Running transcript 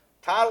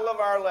Title of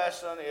our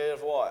lesson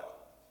is what?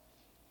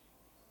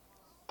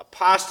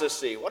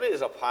 Apostasy. What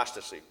is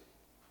apostasy?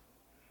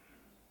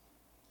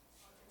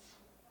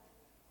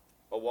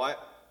 A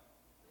what?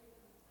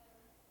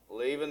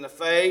 Leaving the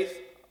faith,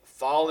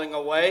 falling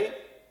away,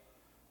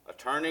 a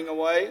turning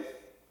away.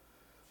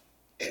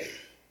 Do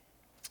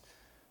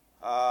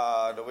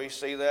we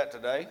see that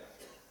today?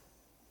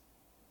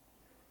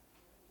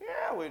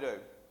 Yeah, we do.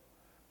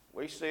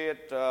 We see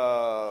it.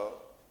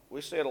 We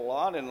see it a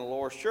lot in the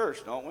Lord's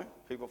church, don't we?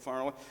 People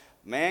turn away.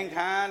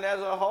 Mankind as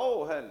a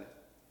whole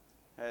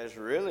has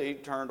really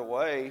turned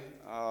away.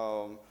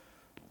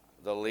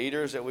 The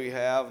leaders that we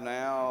have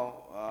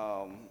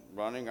now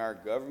running our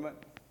government,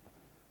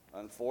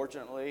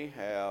 unfortunately,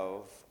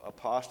 have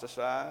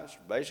apostatized.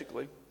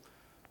 Basically,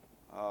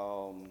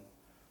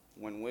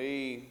 when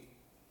we,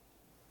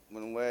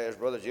 as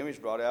Brother Jimmy's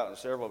brought out in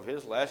several of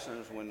his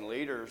lessons, when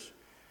leaders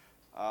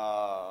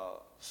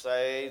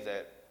say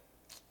that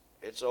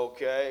it's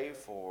okay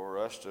for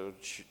us to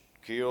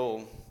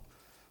kill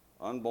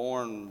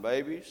unborn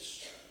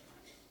babies,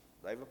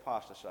 they've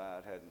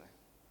apostatized, haven't they?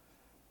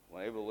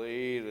 When they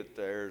believe that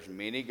there's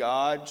many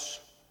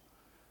gods,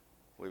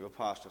 we've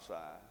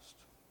apostatized.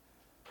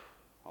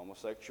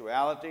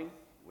 Homosexuality,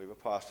 we've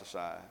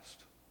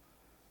apostatized.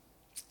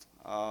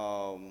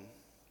 So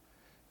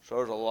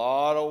there's a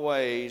lot of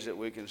ways that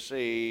we can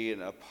see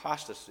an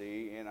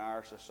apostasy in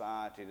our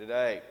society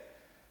today,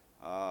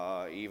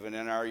 even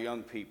in our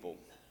young people.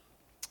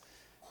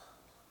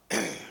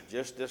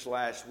 Just this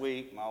last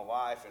week, my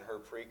wife in her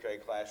pre-K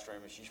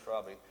classroom, and she's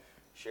probably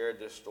shared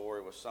this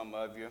story with some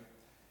of you,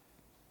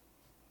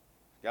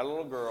 got a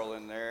little girl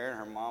in there, and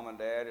her mom and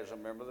dad is a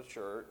member of the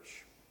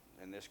church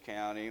in this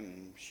county,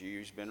 and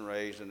she's been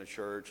raised in the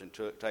church and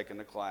taken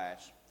the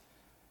class.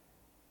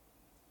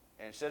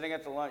 And sitting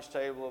at the lunch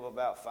table of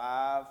about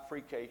 5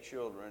 pre-K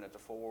children at the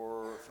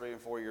 3 and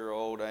 4 year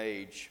old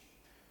age,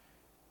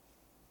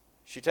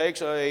 she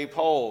takes a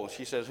poll.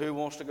 She says, "Who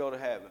wants to go to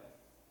heaven?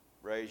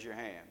 Raise your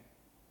hand."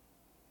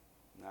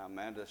 Now,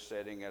 Amanda's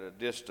sitting at a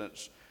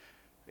distance,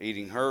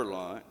 eating her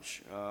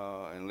lunch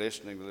and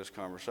listening to this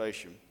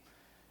conversation.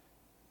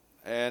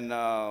 And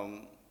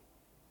the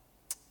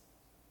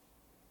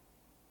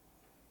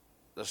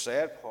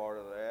sad part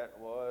of that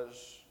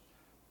was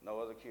no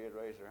other kid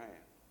raised their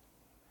hand.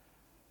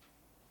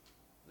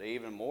 The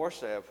even more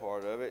sad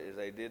part of it is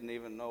they didn't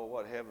even know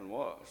what heaven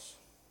was.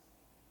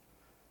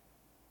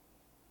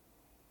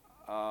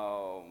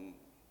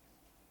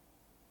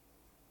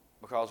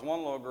 Because one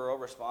little girl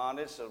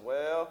responded, said,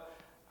 "Well,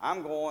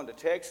 I'm going to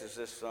Texas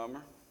this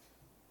summer.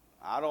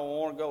 I don't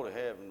want to go to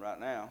heaven right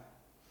now."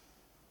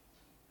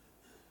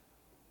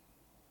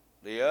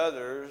 The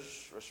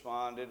others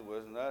responded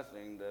with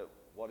nothing, that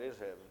what is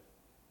heaven?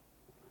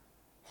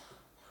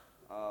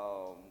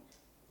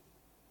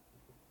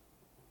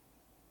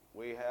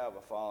 We have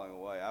a falling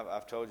away.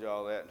 I've told you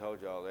all that and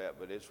told you all that,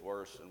 but it's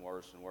worse and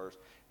worse and worse,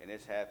 and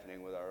it's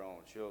happening with our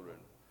own children.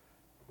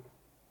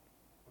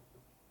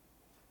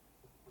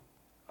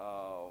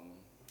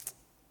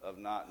 Of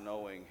not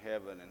knowing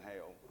heaven and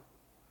hell.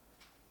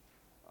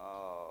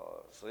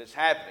 So it's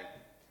happening,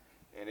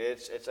 and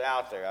it's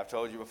out there. I've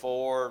told you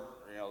before,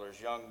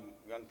 there's young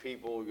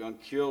people, young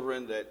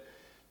children that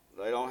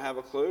they don't have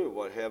a clue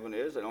what heaven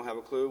is. They don't have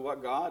a clue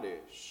what God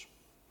is.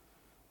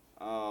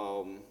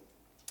 And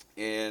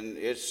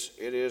it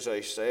is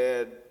a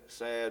sad,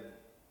 sad,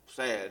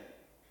 sad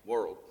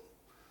world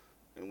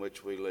in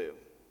which we live.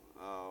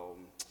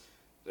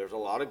 There's a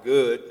lot of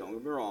good, don't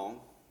get me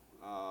wrong,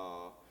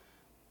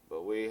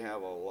 but we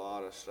have a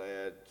lot of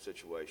sad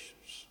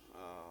situations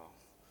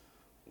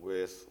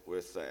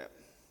with that.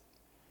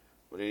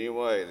 But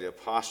anyway, the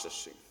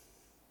apostasy.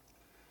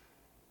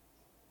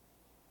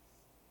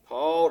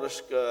 Paul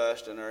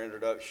discussed in our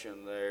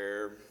introduction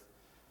there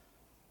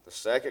the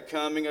second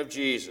coming of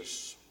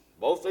Jesus.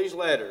 Both these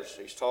letters,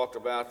 he's talked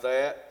about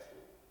that.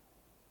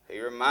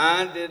 He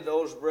reminded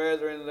those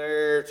brethren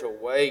there to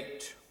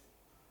wait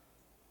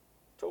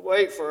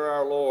for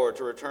our Lord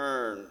to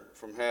return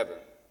from heaven.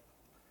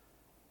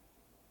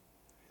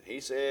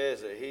 He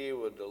says that he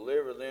would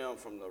deliver them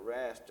from the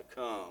wrath to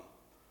come.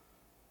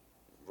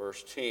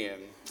 Verse 10,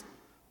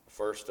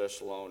 1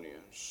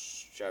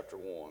 Thessalonians chapter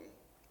 1.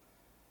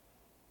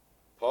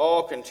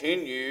 Paul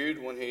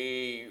continued when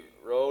he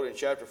wrote in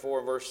chapter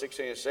 4, verse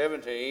 16 and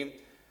 17,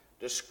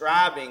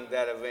 describing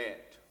that event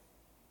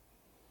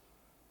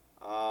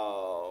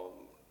of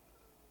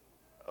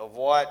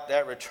what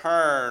that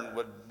return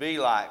would be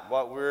like,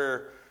 what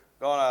we're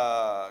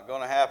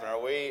going to happen.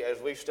 Are we,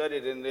 as we've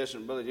studied in this,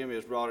 and Brother Jimmy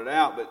has brought it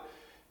out, but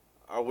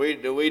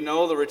do we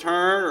know the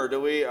return, or do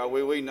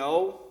we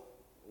know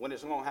when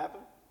it's going to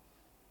happen?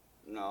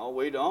 No,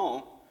 we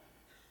don't.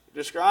 It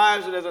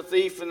describes it as a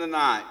thief in the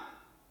night,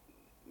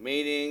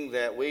 meaning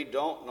that we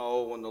don't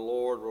know when the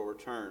Lord will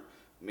return.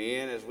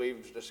 Men, as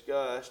we've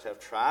discussed, have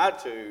tried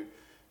to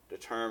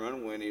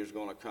determine when he was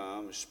going to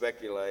come,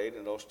 speculate,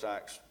 and those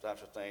types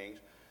of things,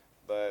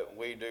 but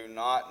we do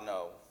not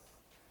know.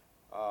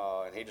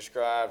 And he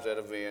describes that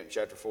event,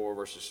 chapter 4,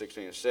 verses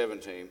 16 and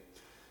 17.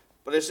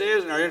 But it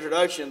says in our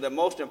introduction, the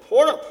most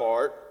important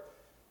part,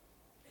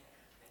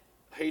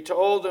 he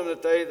told them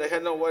that they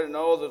had no way to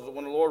know that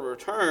when the Lord would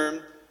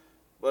return.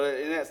 But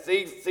in that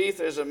thief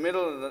is in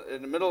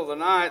the middle of the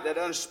night, that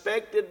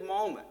unexpected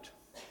moment.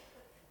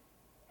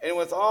 And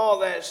with all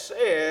that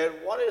said,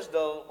 what is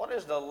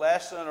the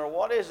lesson, or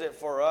what is it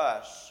for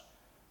us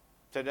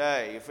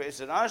today? If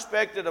it's an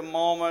unexpected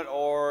moment,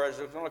 or is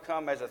it going to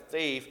come as a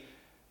thief,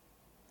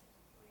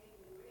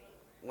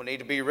 we need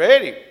to be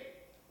ready.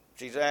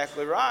 That's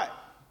exactly right.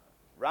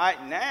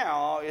 Right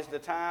now is the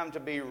time to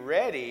be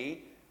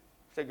ready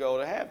to go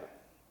to heaven.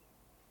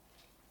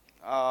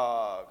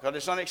 Because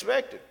it's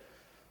unexpected.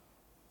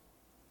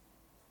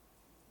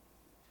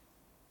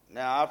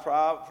 Now,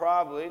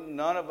 probably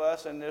none of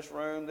us in this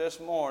room this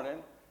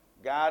morning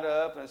got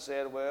up and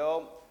said,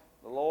 well,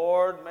 the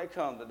Lord may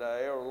come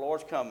today, or the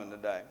Lord's coming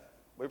today.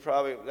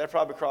 That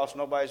probably crossed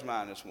nobody's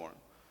mind this morning,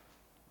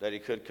 that he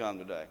could come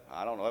today.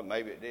 I don't know,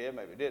 maybe it did,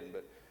 maybe it didn't,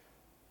 but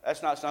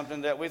that's not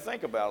something that we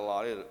think about a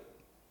lot, is it?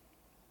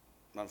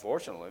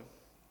 Unfortunately.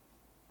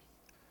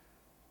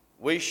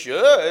 We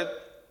should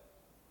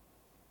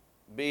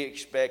be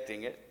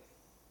expecting it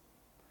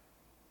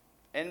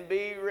and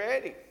be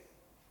ready.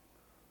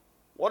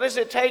 What does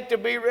it take to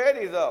be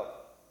ready, though?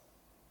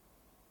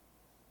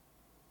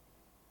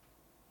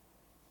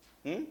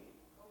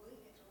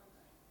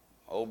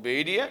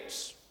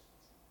 Obedience.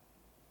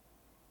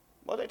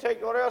 What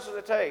else does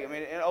it take? I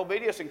mean, and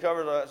obedience can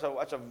cover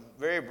that's a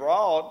very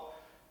broad,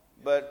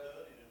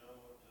 but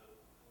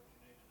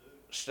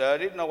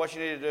study to know what you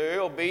need to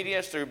do.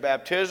 Obedience through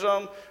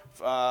baptism,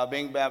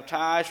 being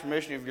baptized,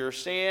 remission of your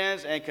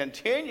sins, and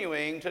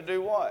continuing to do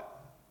what?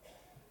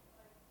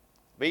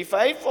 Be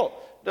faithful.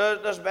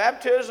 Does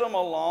baptism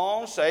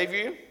alone save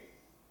you?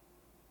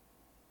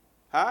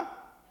 Huh?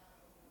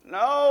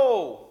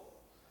 No.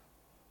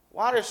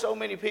 Why do so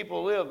many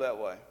people live that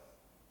way?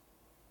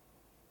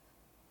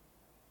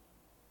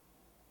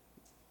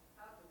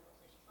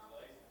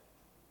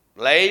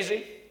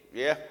 Lazy?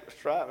 Yeah,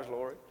 that's right, Miss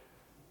Lori.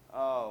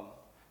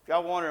 If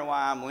y'all wondering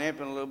why I'm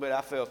limping a little bit, I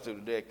fell through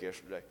the deck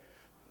yesterday.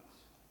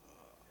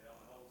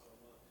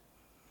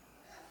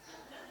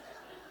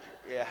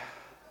 Yeah.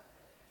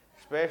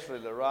 Especially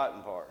the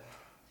rotten part.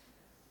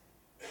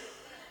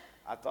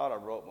 I thought I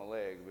broke my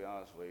leg, to be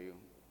honest with you,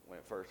 when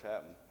it first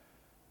happened.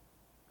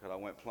 Because I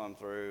went plumb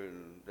through,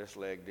 and this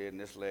leg did,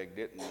 and this leg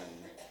didn't,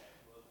 and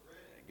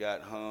it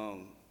got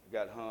hung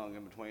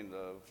in between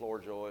the floor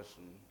joists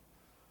and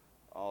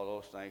all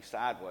those things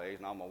sideways,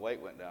 and all my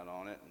weight went down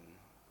on it. And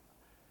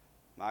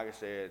Micah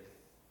said,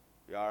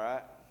 "You all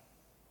right?"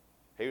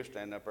 He was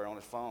standing up there on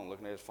his phone,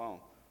 looking at his phone.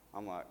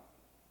 I'm like,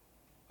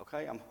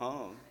 "Okay, I'm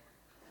hung.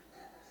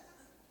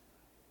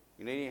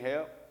 You need any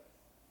help?"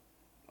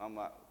 I'm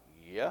like,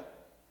 "Yeah."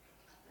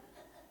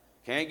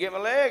 Can't get my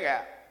leg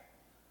out.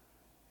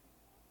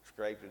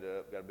 Scraped it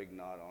up, got a big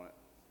knot on it.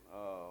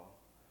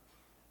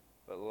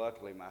 But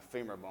luckily my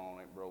femur bone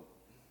ain't broke.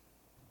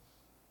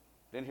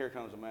 Then here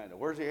comes Amanda.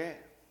 "Where's he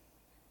at?"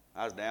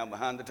 I was down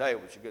behind the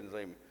table. She couldn't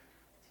see me.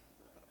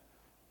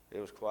 It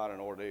was quite an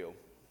ordeal.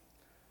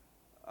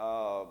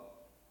 But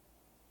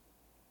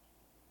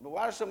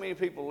why do so many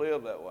people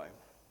live that way?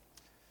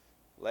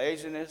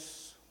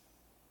 Laziness.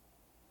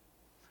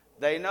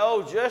 They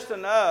know just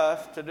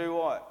enough to do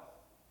what?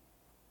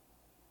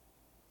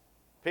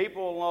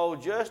 People know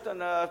just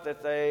enough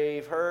that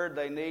they've heard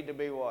they need to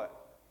be what?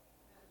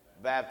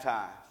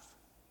 Baptized.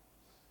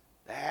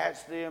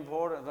 That's the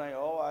important thing.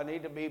 Oh, I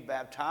need to be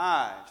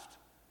baptized.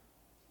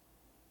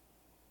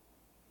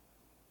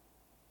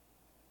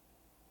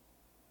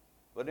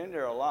 But isn't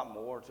there a lot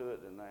more to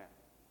it than that?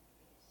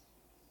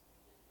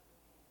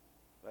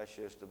 That's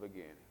just the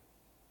beginning.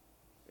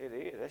 It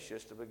is. That's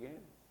just the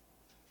beginning.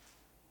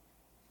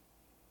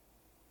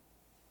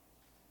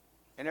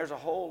 And there's a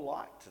whole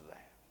lot to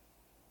that.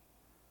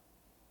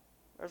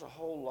 There's a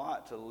whole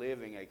lot to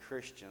living a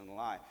Christian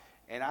life.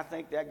 And I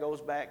think that goes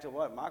back to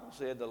what Michael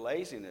said, the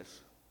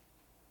laziness.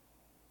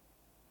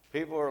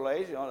 People are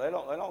lazy. They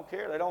don't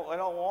care. They don't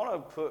want to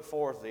put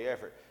forth the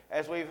effort.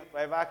 As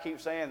I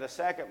keep saying, the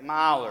second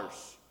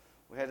milers.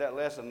 We had that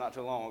lesson not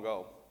too long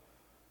ago.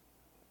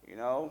 You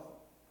know,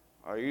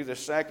 are you the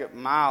second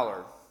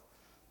miler?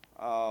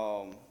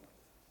 Are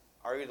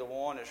you the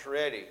one that's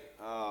ready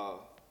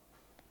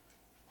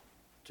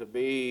to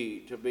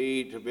be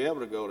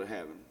able to go to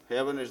heaven?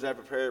 Heaven is that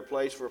prepared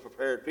place for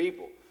prepared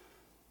people.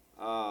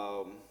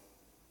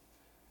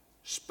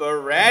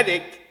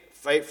 Sporadic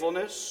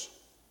faithfulness.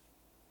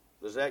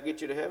 Does that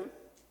get you to heaven?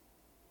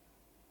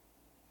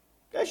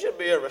 That should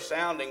be a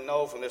resounding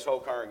no from this whole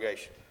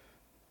congregation.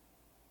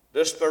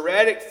 Does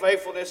sporadic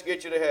faithfulness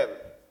get you to heaven?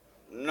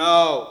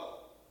 No,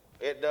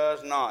 it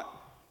does not.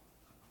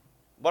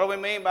 What do we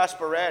mean by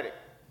sporadic?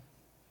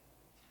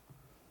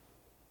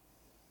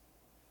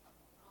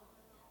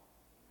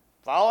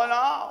 Falling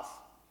off.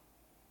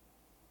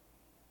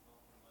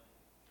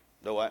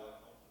 The what?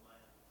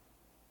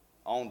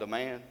 On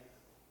demand.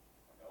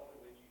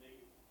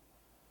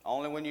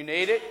 Only when you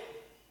need it.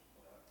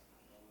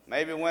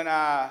 Maybe when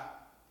I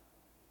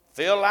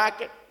feel like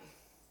it.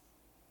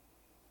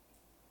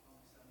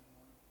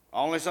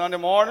 Only Sunday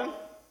morning?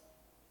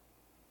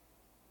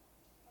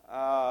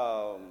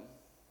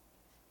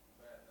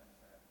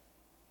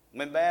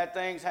 When bad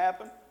things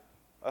happen?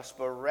 A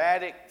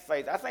sporadic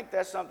faith. I think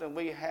that's something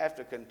we have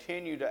to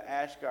continue to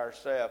ask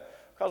ourselves,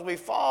 because we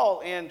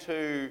fall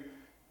into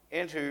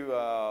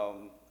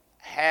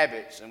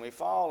habits, and we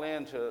fall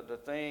into the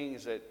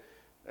things that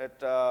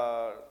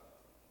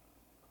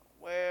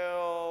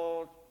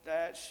well,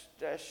 that's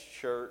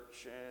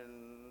church,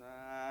 and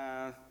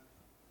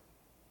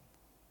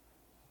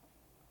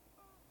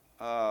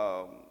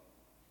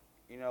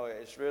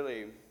it's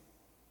really.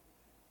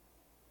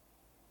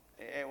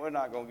 And we're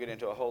not going to get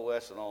into a whole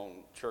lesson on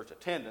church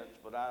attendance,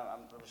 but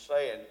I'm just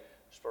saying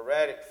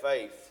sporadic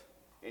faith,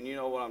 and you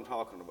know what I'm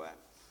talking about.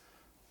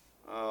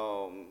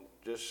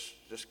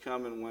 Just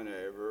coming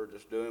whenever,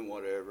 just doing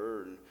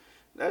whatever, and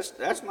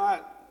that's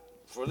not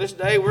for this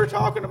day we're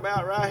talking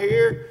about right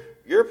here.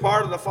 You're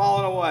part of the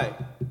falling away.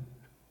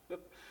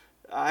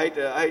 I hate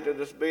to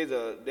just be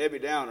the Debbie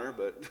Downer,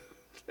 but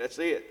that's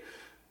it.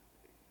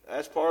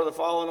 That's part of the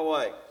falling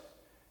away.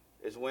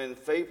 Is when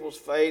people's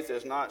faith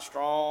is not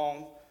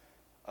strong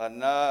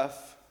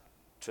enough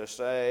to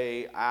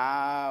say,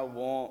 I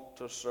want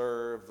to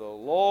serve the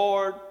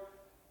Lord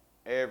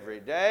every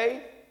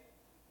day,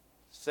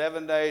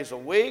 7 days a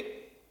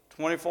week,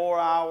 24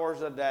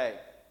 hours a day.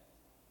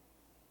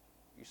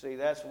 You see,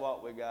 that's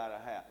what we got to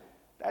have.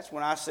 That's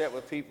when I sit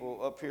with people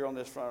up here on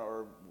this front,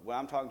 or when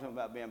I'm talking to them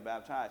about being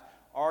baptized.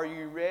 Are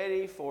you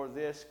ready for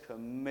this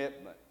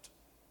commitment?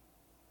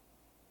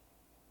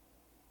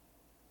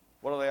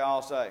 What do they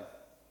all say?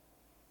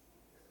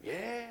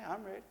 Yeah,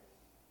 I'm ready.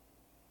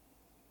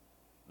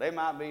 They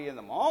might be in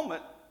the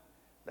moment.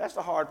 That's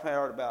the hard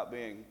part about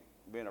being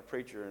a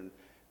preacher and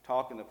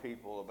talking to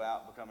people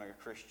about becoming a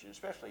Christian,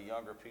 especially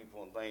younger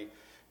people, and things,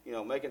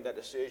 making that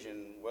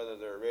decision whether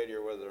they're ready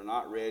or whether they're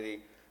not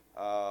ready.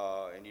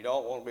 And you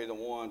don't want to be the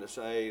one to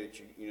say that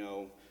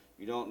you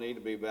don't need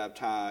to be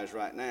baptized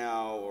right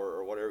now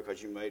or whatever,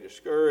 because you may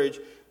discourage.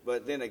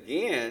 But then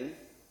again,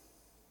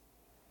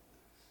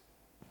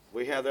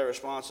 we have that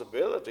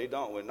responsibility,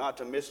 don't we, not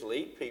to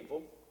mislead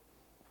people.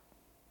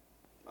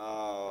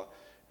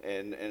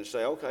 And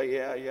say,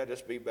 okay, yeah,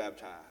 just be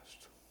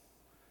baptized.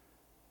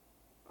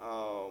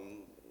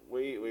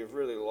 We've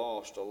really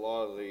lost a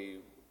lot of the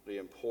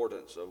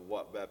importance of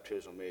what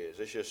baptism is.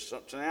 It's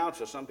just now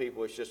to some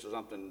people it's just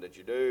something that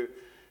you do,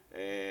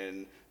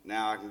 and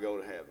now I can go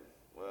to heaven.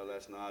 Well,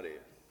 that's not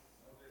it.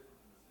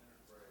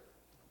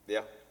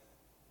 Yeah,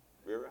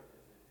 you're right.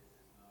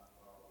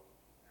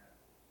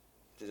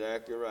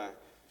 Exactly right.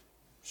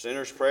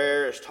 Sinner's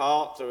prayer is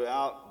taught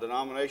throughout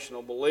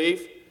denominational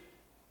belief.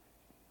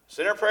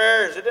 Sinner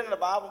prayer, is it in the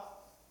Bible?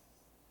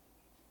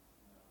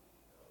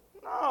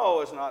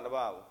 No, it's not in the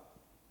Bible.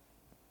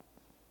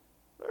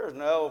 There's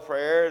no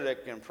prayer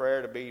that can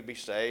pray to be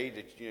saved.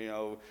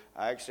 That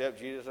I accept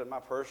Jesus as my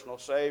personal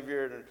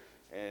Savior,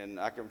 and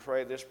I can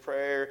pray this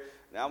prayer.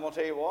 Now I'm going to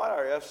tell you what,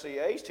 our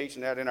FCA is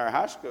teaching that in our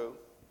high school.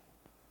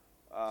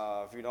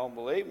 If you don't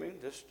believe me,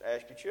 just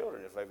ask your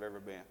children if they've ever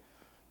been.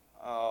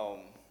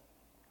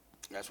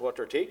 That's what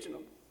they're teaching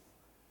them,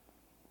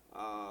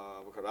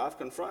 because I've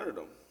confronted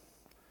them.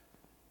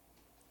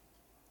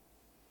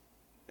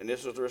 And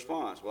this was the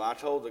response. Well, I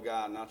told the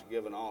guy not to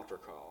give an altar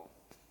call.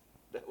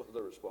 That was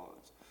the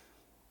response.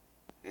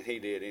 And he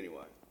did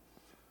anyway.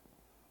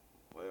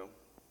 Well,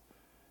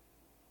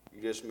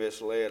 you just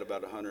misled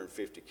about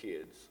 150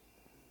 kids.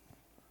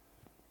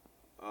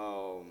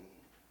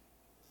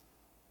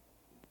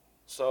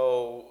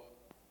 So,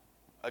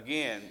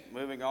 again,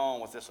 moving on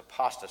with this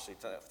apostasy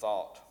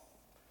thought.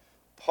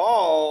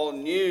 Paul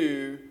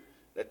knew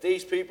that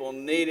these people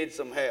needed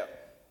some help.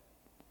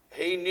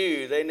 He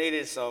knew they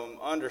needed some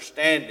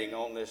understanding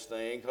on this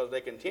thing, because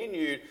they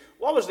continued.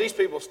 What was these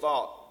people's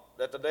thought?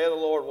 That the day of the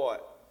Lord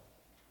what?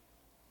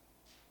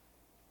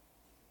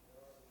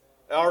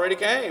 It already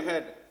came,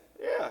 hadn't it?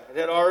 Yeah, it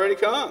had already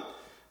come.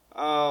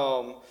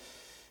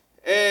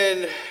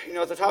 And,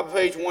 at the top of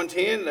page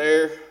 110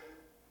 there,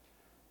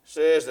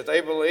 says that they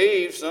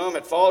believed, some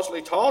had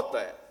falsely taught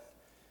that.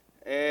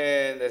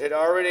 And it had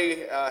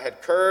already had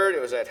occurred.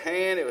 It was at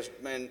hand.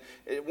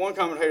 One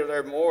commentator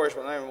there, Morris,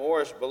 by the name of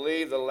Morris,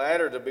 believed the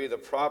latter to be the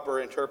proper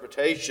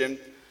interpretation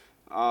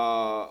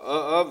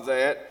of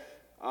that.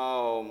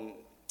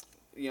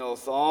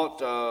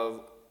 Thought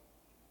of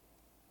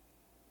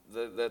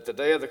that the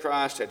day of the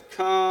Christ had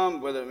come,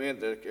 whether it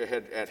meant that it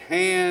had at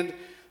hand.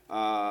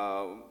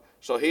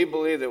 So he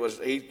believed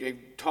he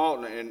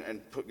taught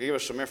and gave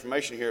us some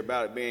information here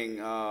about it being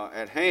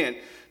at hand.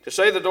 To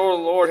say the door of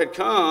the Lord had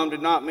come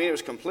did not mean it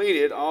was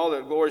completed. All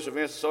the glorious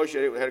events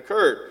associated with it had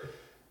occurred.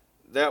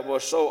 That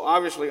was so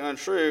obviously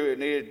untrue, it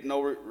needed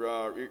no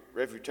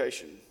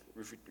refutation.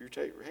 How do you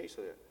say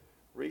that?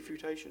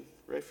 Refutation.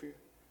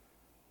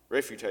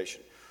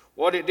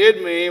 What it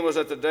did mean was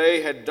that the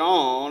day had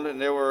dawned and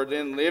they were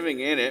then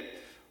living in it.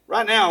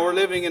 Right now we're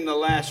living in the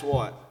last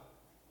what?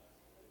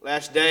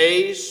 Last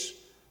days,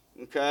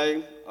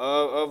 okay,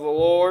 of the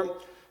Lord.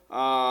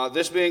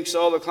 This being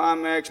so, the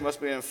climax must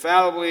be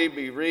infallibly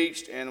be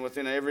reached and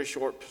within every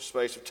short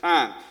space of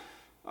time.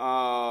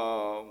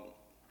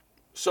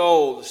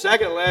 So the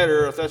second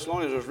letter of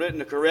Thessalonians was written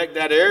to correct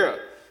that error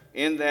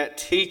in that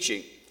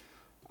teaching.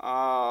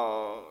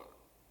 So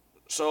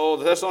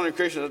the Thessalonian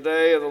Christians, the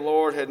day of the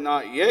Lord had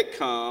not yet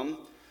come,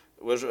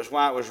 was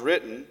why it was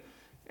written.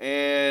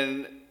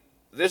 And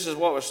this is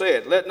what was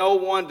said: let no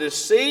one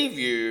deceive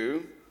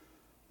you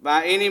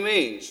by any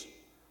means.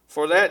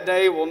 For that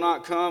day will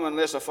not come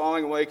unless a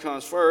falling away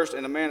comes first,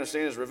 and the man of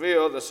sin is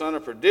revealed, the son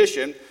of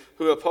perdition,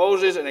 who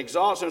opposes and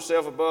exalts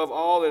himself above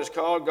all that is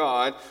called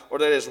God, or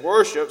that is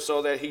worshipped,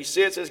 so that he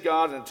sits as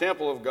God in the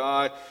temple of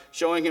God,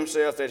 showing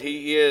himself that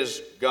he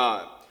is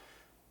God.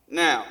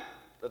 Now,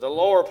 the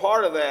lower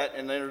part of that,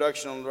 in the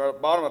introduction on the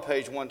bottom of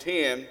page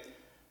 110,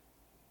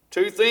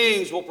 two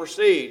things will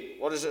precede.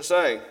 What does it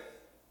say?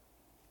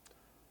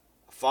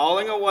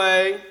 Falling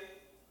away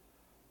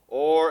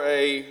or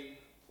a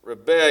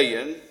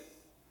rebellion.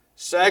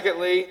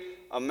 Secondly,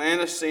 a man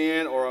of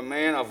sin or a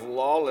man of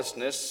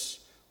lawlessness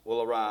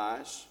will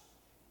arise.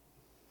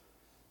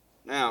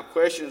 Now,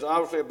 questions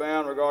obviously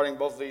abound regarding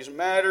both of these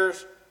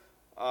matters.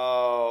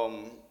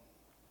 The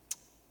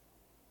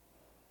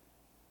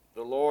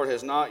Lord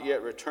has not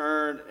yet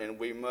returned, and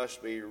we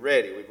must be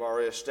ready. We've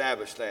already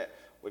established that.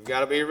 We've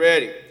got to be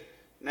ready.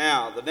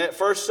 Now, the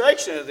first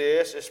section of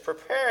this is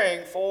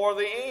preparing for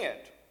the end.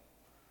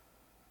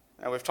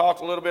 Now, we've talked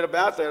a little bit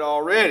about that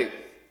already.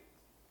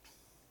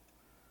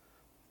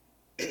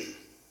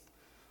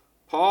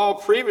 Paul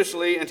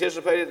previously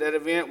anticipated that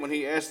event when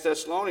he asked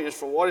Thessalonians,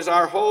 for what is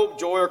our hope,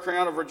 joy, or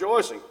crown of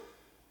rejoicing?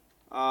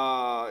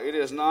 It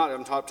is not,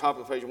 on top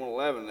of page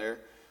 111 there,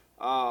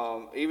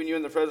 even you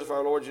in the presence of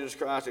our Lord Jesus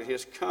Christ at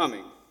his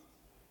coming.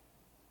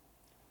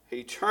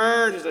 He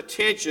turned his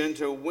attention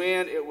to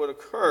when it would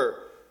occur.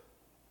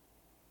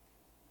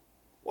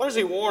 What does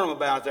he warn them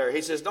about there?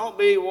 He says, don't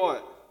be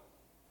what?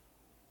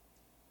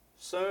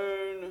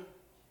 Soon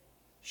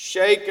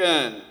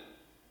shaken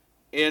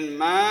in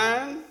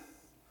mind,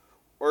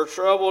 or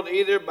troubled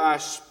either by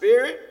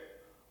spirit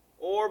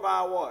or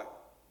by what?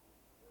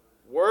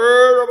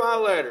 Word or by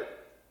letter.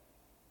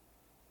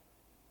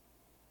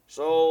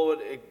 So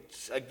it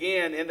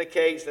again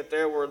indicates that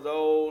there were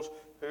those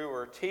who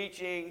were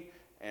teaching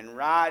and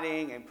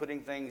writing and putting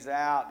things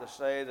out to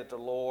say that the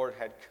Lord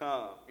had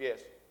come. Yes?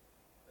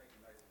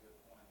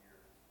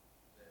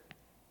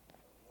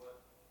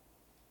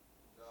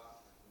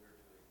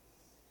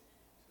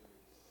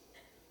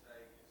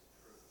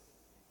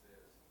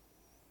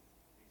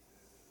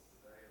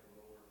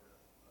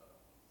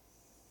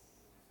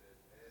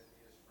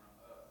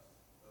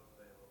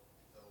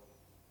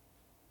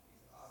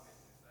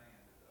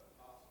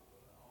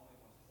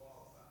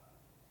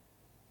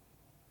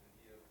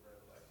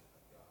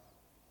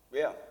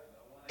 Yeah. Not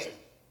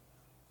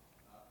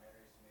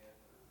Mary Smith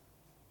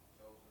or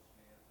Joseph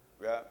Smith.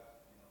 Right.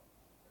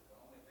 The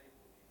only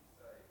people you can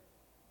say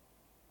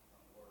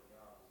from the Word of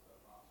God is the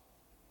apostles.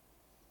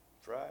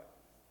 That's right.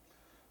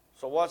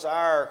 So what's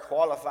our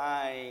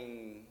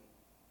qualifying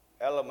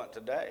element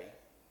today?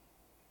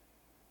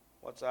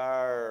 What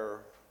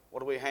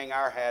do we hang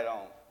our hat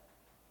on?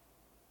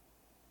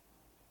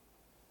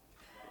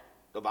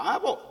 The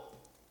Bible.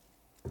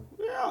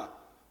 Yeah.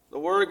 The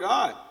Word of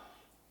God.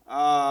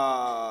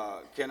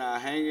 Can I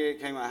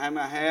hang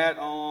my hat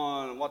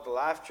on what the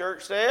Life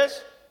Church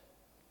says?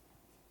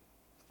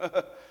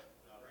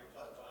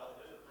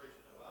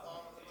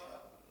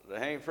 They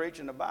ain't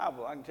preaching the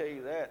Bible, I can tell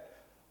you that.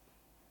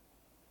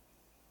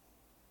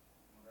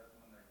 Well, that's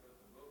when they put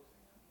the books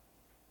in.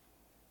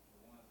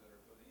 The ones that are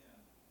put in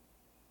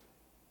were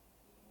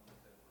the ones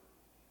that were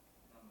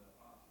from the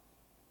apostles.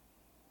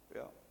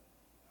 Yeah.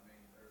 I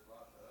mean, there's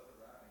lots of other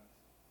writings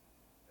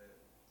that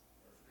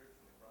are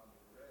scripturally probably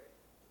correct,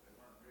 but they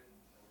weren't written.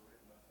 They were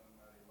written by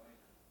somebody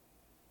later,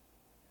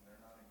 and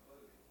they're not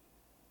included.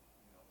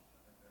 I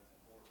think that's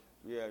important.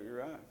 Yeah,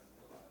 you're right.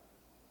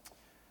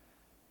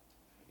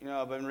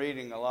 I've been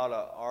reading a lot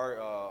of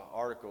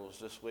articles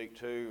this week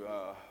too.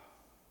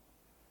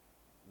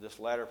 This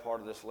latter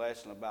part of this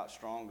lesson about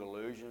strong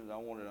delusions. I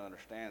wanted to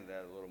understand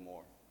that a little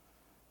more.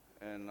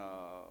 And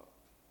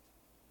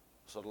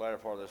so the latter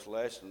part of this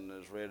lesson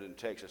is read in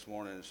text this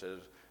morning and says,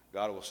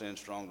 God will send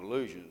strong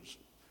delusions.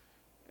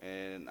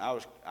 And I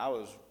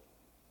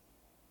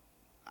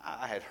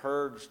had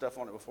heard stuff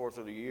on it before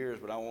through the years,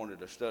 but I wanted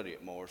to study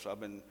it more. So I've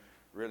been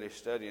really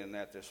studying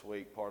that this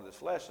week, part of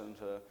this lesson,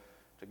 to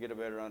get a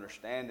better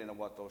understanding of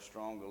what those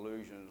strong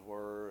delusions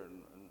were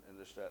and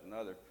this, that, and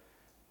other.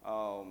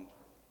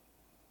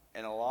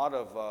 And a lot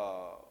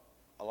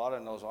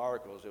in those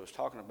articles, it was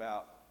talking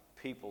about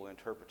people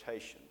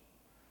interpretation.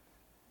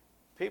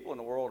 People in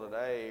the world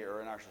today,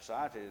 or in our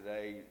society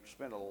today,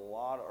 put a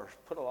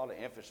lot of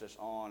emphasis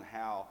on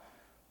how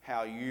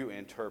you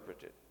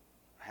interpret it,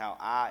 how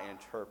I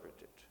interpret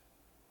it,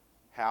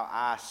 how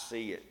I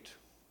see it.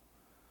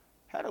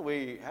 How do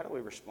we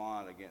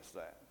respond against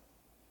that?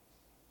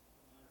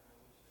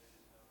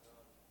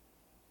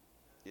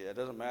 Yeah, it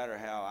doesn't matter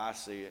how I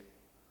see it.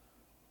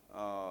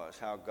 It's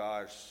how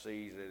God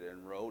sees it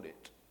and wrote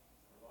it.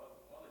 A lot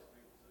of these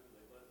people too,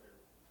 they let their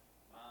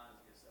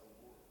minds get so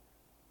warped.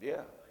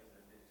 Yeah. Things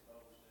they've been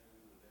exposed to,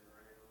 that they're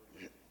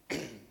around.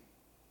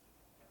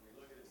 And we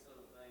look at some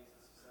of the things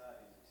that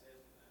society is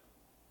accepting now,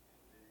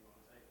 and then you want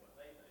to take what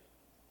they think.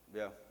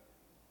 Yeah.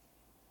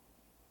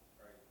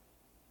 Right?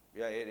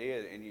 Yeah, it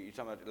is. And you're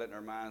talking about letting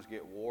our minds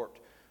get warped.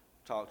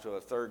 Talked to a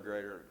little third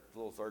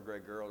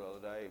grade girl the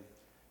other day.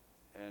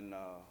 And,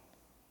 of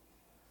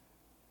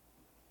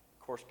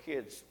course,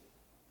 kids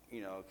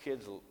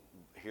will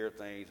hear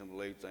things and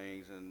believe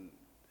things and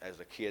as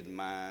a kid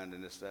mind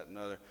and this, that, and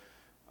other.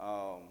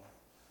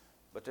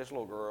 But this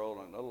little girl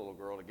and another little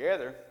girl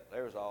together,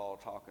 they was all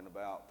talking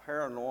about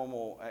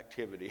paranormal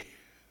activity.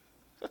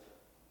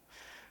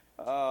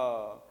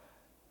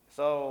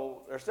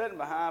 So they're sitting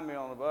behind me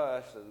on the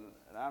bus, and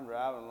I'm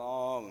driving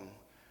along. And,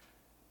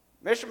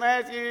 Mr.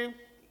 Matthew,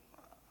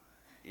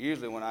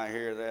 usually when I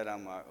hear that,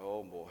 I'm like,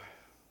 oh boy.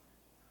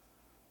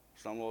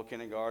 Some little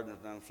kindergartner's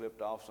done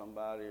flipped off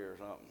somebody or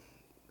something.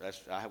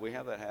 We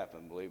have that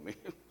happen, believe me.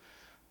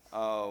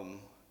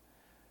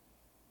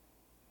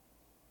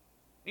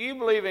 Do you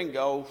believe in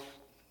ghosts?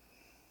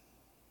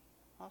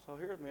 So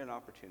here's me an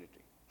opportunity.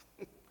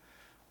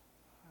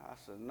 I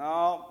said,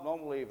 no,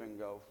 don't believe in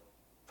ghosts.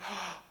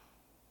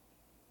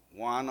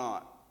 Why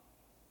not?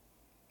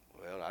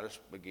 Well, I just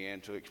began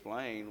to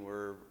explain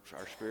where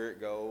our spirit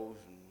goes.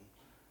 And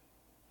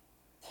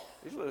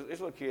these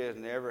little kids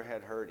never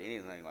had heard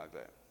anything like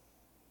that.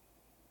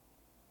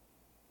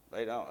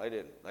 They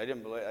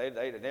didn't believe.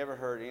 They had never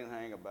heard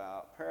anything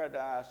about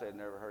paradise. They had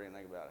never heard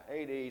anything about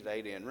Hades, the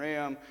Hadean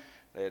realm.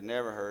 They had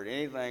never heard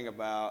anything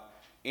about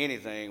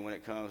anything when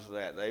it comes to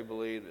that. They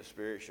believe that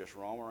spirits just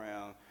roam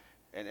around.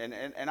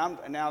 And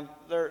now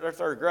they're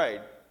third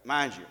grade,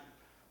 mind you.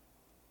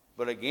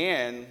 But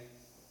again,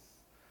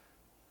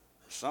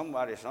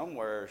 somebody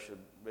somewhere should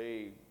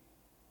be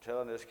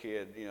telling this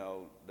kid,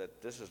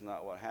 that this is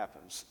not what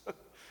happens.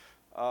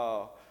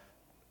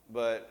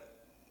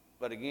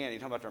 But again, you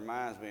talk about their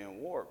minds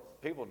being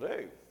warped. People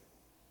do.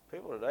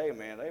 People today,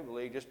 man, they'll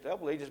believe just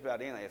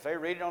about anything. If they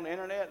read it on the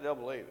internet, they'll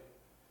believe it.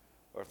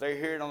 Or if they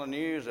hear it on the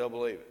news, they'll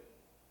believe it.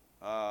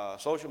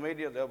 Social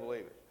media, they'll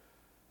believe it.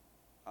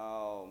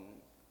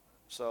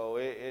 So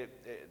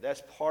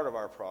that's part of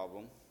our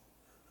problem,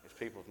 is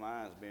people's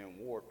minds being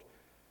warped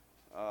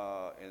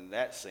in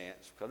that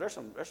sense. Because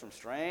there's some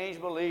strange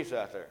beliefs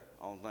out there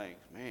on things,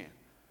 man.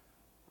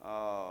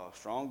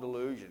 Strong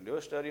delusion. Do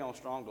a study on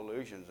strong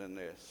delusions in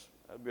this.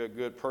 That'd be a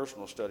good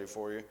personal study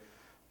for you.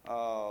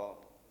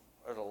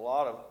 There's a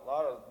lot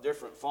of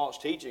different false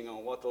teaching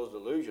on what those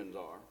delusions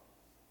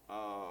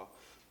are.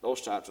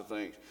 Those types of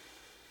things.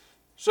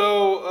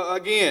 So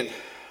again,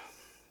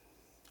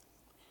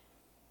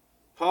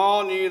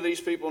 Paul knew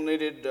these people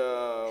needed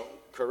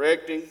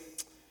correcting.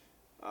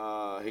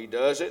 He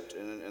does it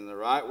in the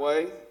right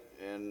way,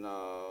 and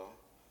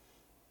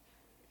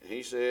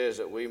he says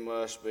that we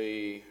must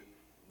be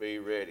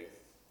ready.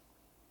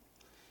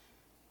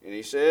 And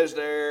he says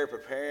there,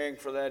 preparing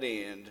for that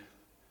end,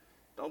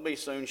 don't be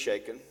soon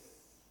shaken.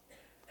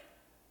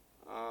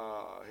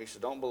 He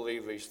said, don't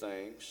believe these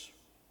things.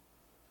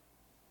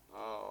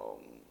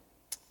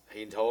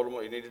 He told them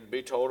he needed to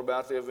be told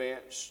about the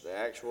events, the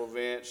actual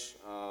events,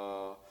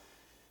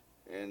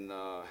 and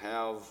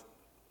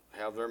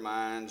have their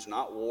minds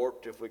not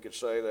warped, if we could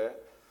say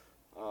that.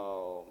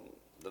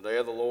 The day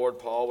of the Lord,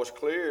 Paul was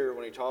clear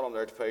when he taught them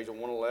there at page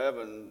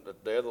 111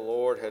 that the day of the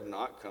Lord had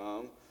not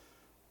come.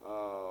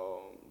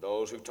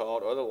 Those who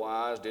taught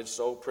otherwise did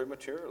so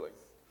prematurely.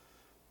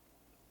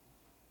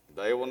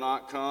 They will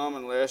not come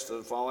unless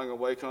the falling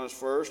away comes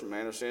first. The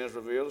man of sin is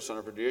revealed, the son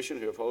of perdition,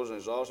 who opposes and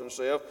exalts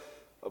himself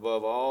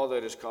above all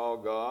that is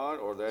called God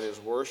or that is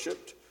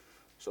worshipped,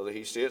 so that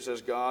he sits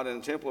as God in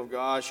the temple of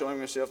God, showing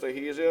himself that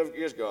he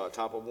is God.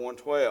 Top of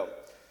 112.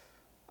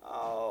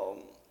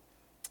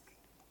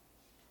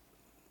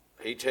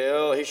 He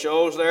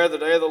shows there the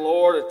day of the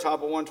Lord at the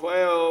top of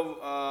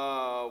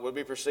 112 would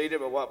be preceded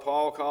by what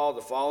Paul called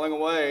the falling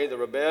away, the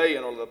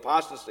rebellion, or the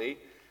apostasy.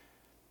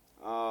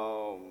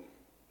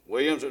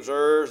 Williams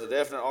observes the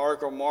definite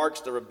article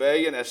marks the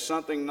rebellion as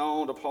something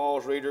known to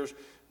Paul's readers,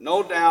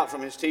 no doubt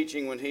from his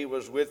teaching when he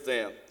was with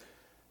them.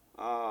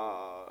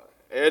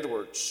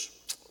 Edwards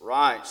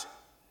writes,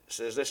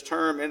 says this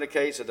term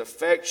indicates a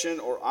defection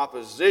or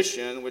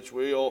opposition which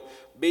will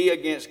be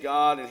against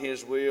God and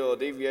his will, a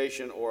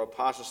deviation or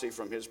apostasy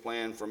from his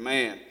plan for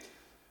man.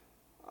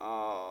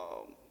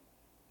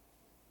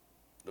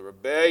 The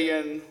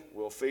rebellion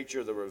will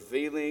feature the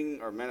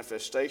revealing or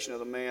manifestation of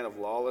the man of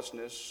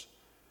lawlessness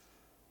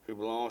who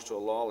belongs to a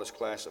lawless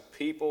class of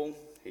people.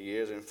 He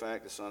is, in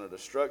fact, the son of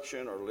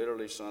destruction, or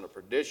literally son of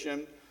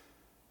perdition.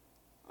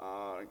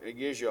 It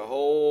gives you a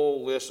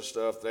whole list of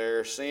stuff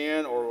there.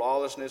 Sin or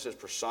lawlessness is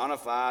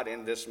personified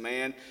in this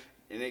man,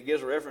 and it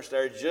gives a reference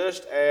there,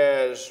 just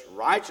as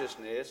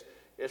righteousness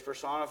is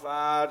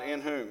personified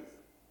in whom?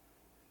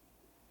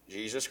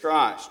 Jesus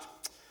Christ.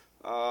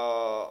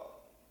 The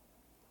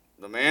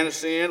man of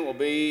sin will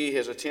be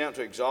his attempt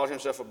to exalt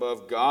himself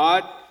above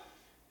God.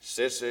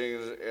 Sits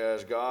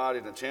as God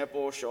in the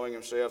temple, showing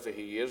himself that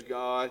he is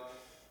God.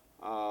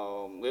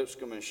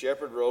 Lipscomb and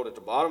Shepherd wrote at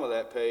the bottom of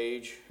that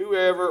page,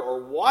 whoever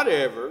or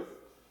whatever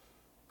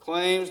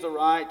claims the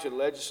right to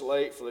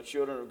legislate for the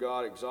children of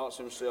God exalts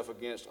himself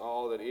against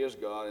all that is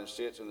God and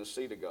sits in the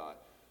seat of God.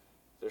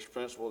 This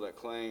principle that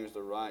claims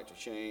the right to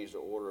change the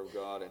order of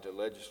God and to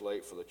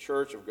legislate for the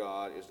church of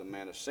God is the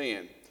man of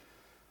sin.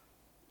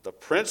 The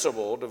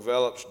principle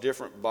develops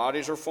different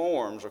bodies or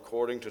forms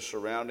according to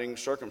surrounding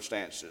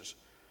circumstances.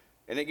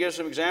 And it gives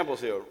some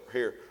examples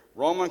here.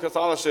 Roman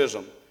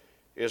Catholicism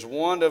is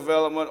one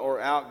development or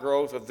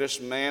outgrowth of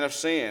this man of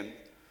sin,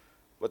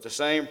 but the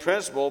same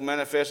principle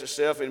manifests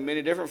itself in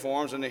many different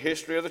forms in the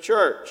history of the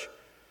church.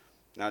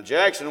 Now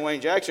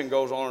Wayne Jackson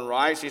goes on and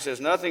writes, he says,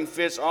 nothing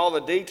fits all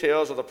the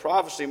details of the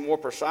prophecy more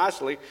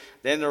precisely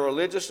than the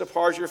religious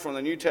departure from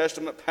the New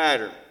Testament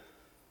pattern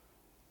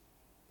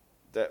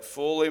that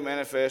fully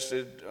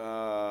manifested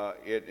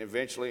it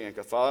eventually in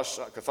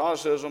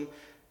Catholicism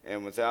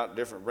and without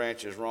different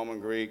branches, Roman,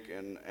 Greek,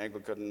 and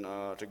Anglican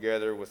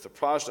together with the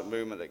Protestant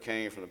movement that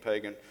came from the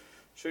pagan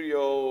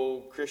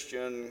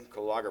Judeo-Christian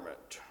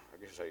colligerment. I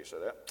guess that's how you say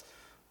that.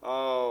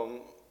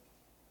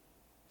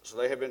 So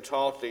they have been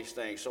taught these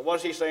things. So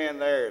what's he saying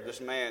there,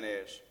 this man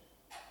is?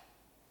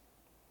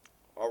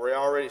 Are we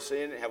already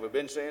seeing it? Have we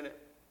been seeing it?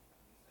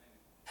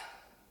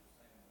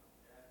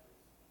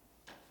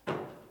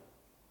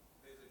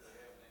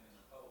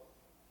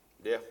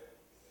 Yeah.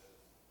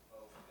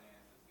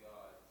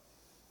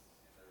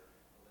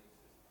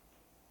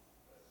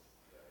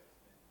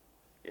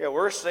 Yeah,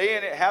 we're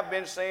seeing it, have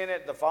been seeing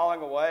it, the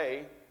falling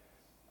away.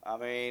 I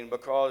mean,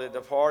 because it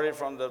departed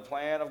from the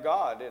plan of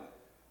God, didn't it?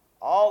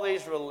 All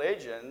these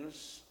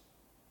religions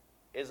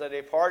is a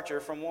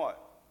departure from what?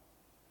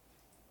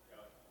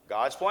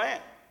 God's plan.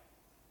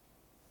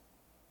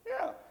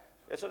 Yeah,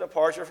 it's a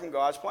departure from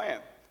God's plan.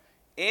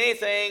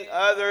 Anything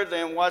other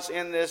than what's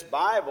in this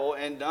Bible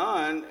and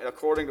done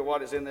according to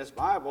what is in this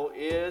Bible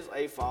is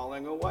a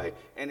falling away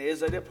and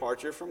is a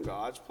departure from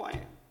God's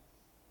plan.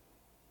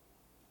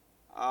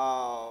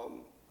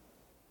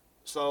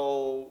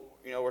 So,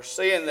 we're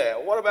seeing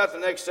that. What about the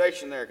next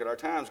section there? Because our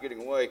time's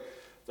getting away.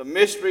 The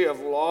mystery of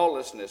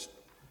lawlessness.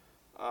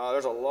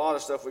 There's a lot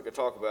of stuff we could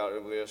talk about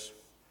in this.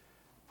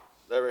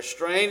 The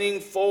restraining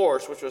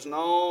force, which was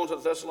known to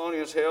the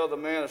Thessalonians, held the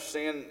man of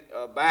sin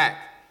back.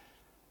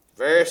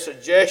 Various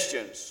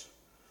suggestions.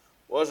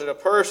 Was it a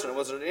person?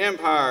 Was it an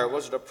empire?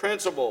 Was it a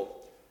principle?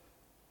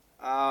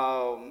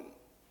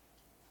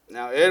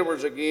 Now,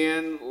 Edwards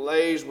again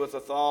lays with the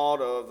thought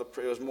of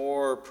it was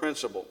more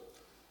principle.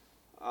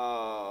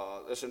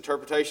 This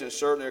interpretation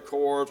certainly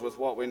accords with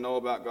what we know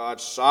about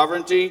God's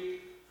sovereignty.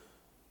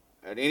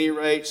 At any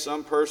rate,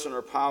 some person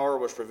or power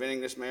was preventing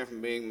this man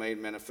from being made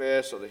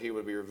manifest so that he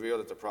would be revealed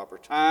at the proper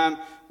time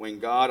when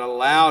God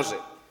allows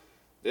it.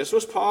 This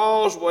was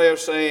Paul's way of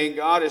saying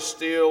God is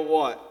still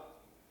what?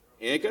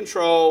 In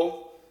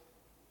control.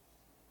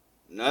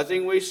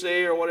 Nothing we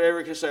see or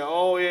whatever can say,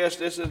 oh yes,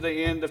 this is the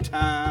end of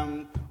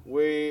time.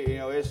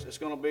 It's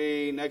going to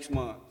be next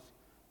month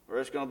or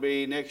it's going to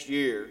be next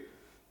year.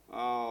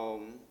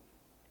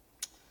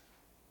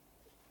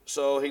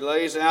 So he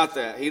lays out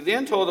that. He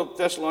then told the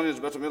Thessalonians,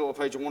 about the middle of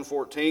page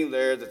 114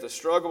 there, that the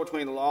struggle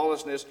between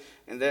lawlessness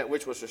and that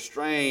which was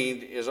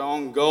restrained is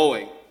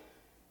ongoing.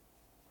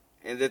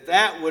 And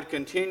that would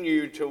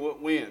continue to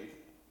when?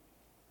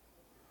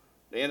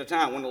 The end of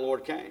time, when the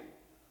Lord came.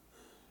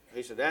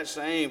 He said that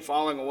same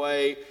falling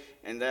away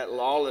and that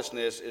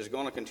lawlessness is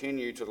going to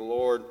continue till the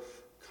Lord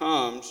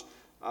comes.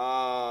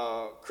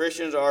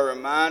 Christians are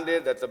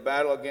reminded that the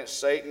battle against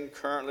Satan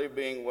currently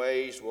being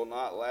waged will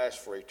not last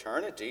for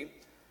eternity.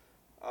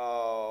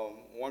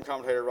 One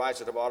commentator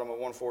writes at the bottom of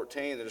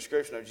 114, the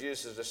description of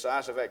Jesus'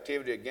 decisive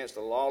activity against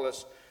the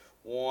lawless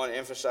one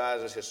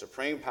emphasizes his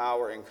supreme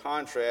power in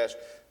contrast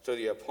to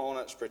the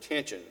opponent's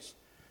pretensions.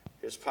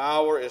 His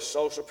power is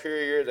so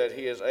superior that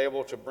he is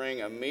able to bring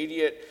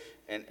immediate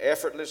and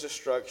effortless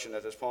destruction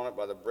at his opponent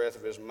by the breath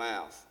of his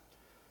mouth.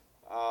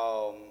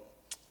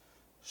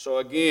 So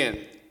again,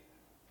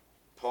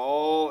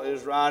 Paul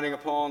is writing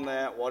upon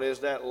that. What is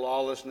that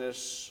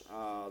lawlessness?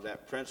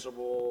 That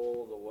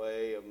principle, the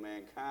way of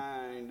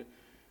mankind.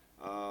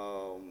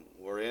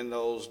 We're in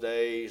those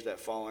days, that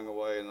falling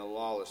away and the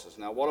lawlessness.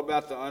 Now, what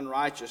about the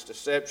unrighteous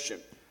deception?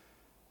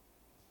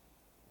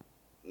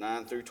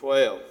 9 through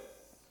 12. It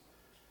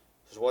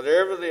says,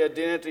 whatever the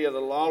identity of the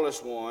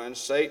lawless one,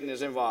 Satan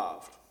is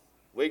involved.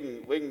 We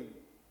can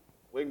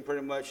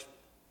pretty much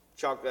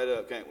chalk that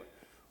up, can't we?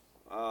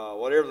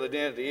 Whatever the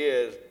identity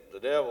is, the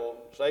devil,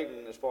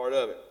 Satan is part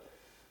of it.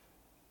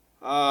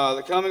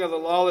 The coming of the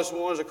lawless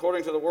ones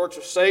according to the works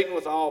of Satan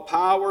with all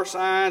power,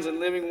 signs, and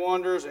living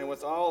wonders, and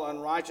with all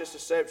unrighteous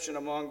deception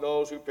among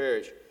those who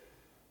perish,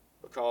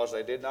 because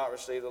they did not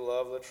receive the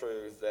love of the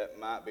truth that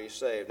might be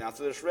saved. Now,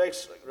 through this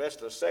rest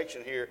of the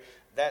section here,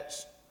 that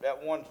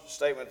one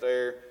statement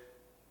there,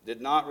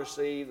 did not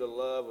receive the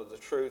love of the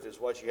truth, is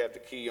what you have to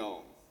key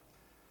on.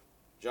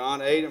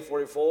 John 8 and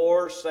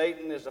 44,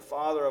 Satan is the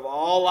father of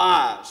all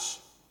lies.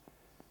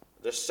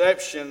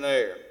 Deception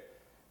there.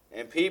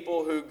 And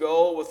people who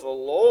go with the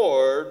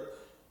Lord,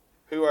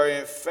 who are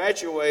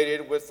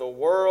infatuated with the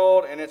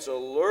world and its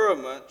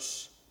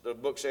allurements, the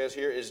book says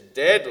here, is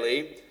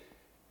deadly.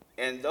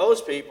 And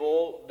those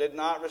people did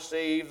not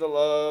receive the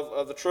love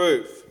of the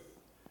truth.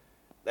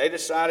 They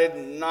decided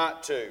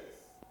not to.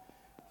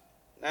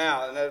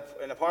 Now,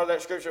 in the part of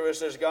that scripture where it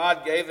says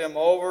God gave them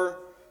over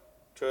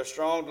to a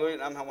strong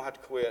delusion, I'm going to have to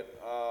quit.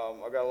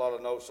 I got a lot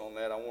of notes on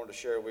that I wanted to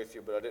share with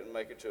you, but I didn't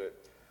make it to it.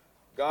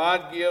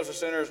 God gives the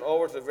sinners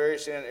over to the very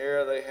sin and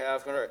error they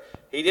have committed.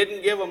 He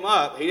didn't give them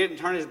up. He didn't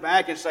turn his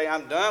back and say,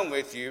 I'm done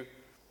with you.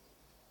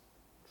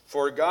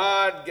 For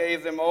God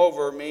gave them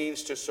over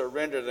means to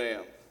surrender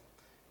them.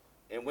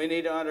 And we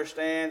need to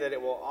understand that it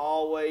will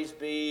always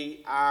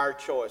be our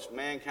choice,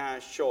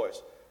 mankind's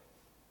choice.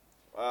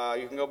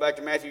 You can go back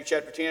to Matthew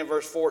chapter 10,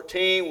 verse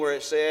 14, where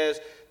it says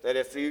that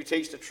if you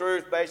teach the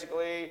truth,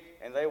 basically,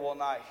 and they will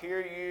not hear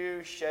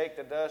you, shake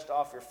the dust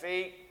off your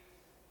feet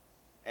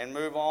and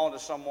move on to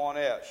someone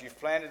else. You've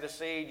planted the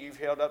seed, you've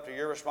held up to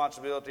your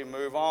responsibility,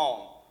 move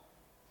on.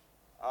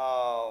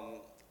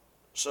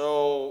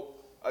 So,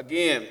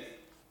 again,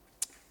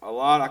 a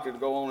lot I could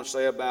go on and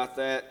say about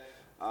that.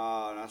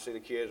 And I see the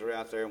kids are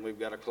out there, and we've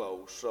got to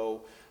close.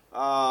 So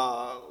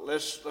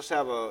let's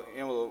have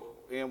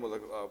end with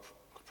a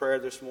prayer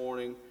this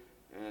morning,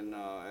 and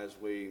as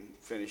we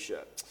finish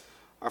up.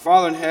 Our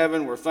Father in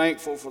heaven, we're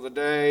thankful for the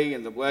day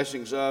and the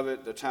blessings of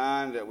it, the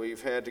time that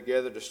we've had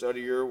together to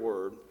study your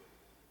word.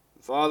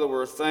 Father,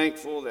 we're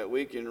thankful that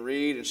we can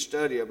read and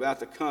study about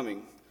the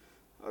coming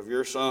of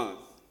your Son.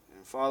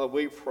 And Father,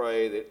 we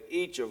pray that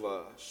each of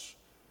us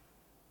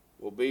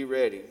will be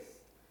ready,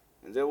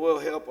 and that we'll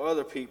help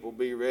other people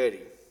be ready.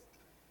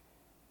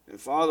 And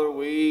Father,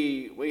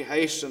 we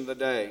hasten the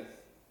day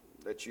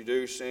that you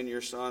do send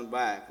your Son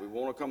back. We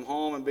want to come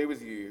home and be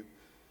with you.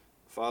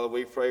 Father,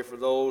 we pray for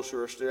those who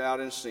are still out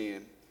in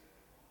sin.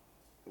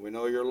 We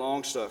know you're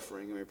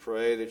long-suffering, and we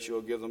pray that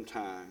you'll give them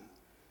time.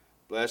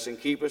 Bless and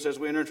keep us as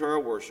we enter into our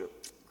worship.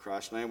 In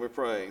Christ's name we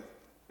pray.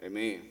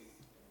 Amen.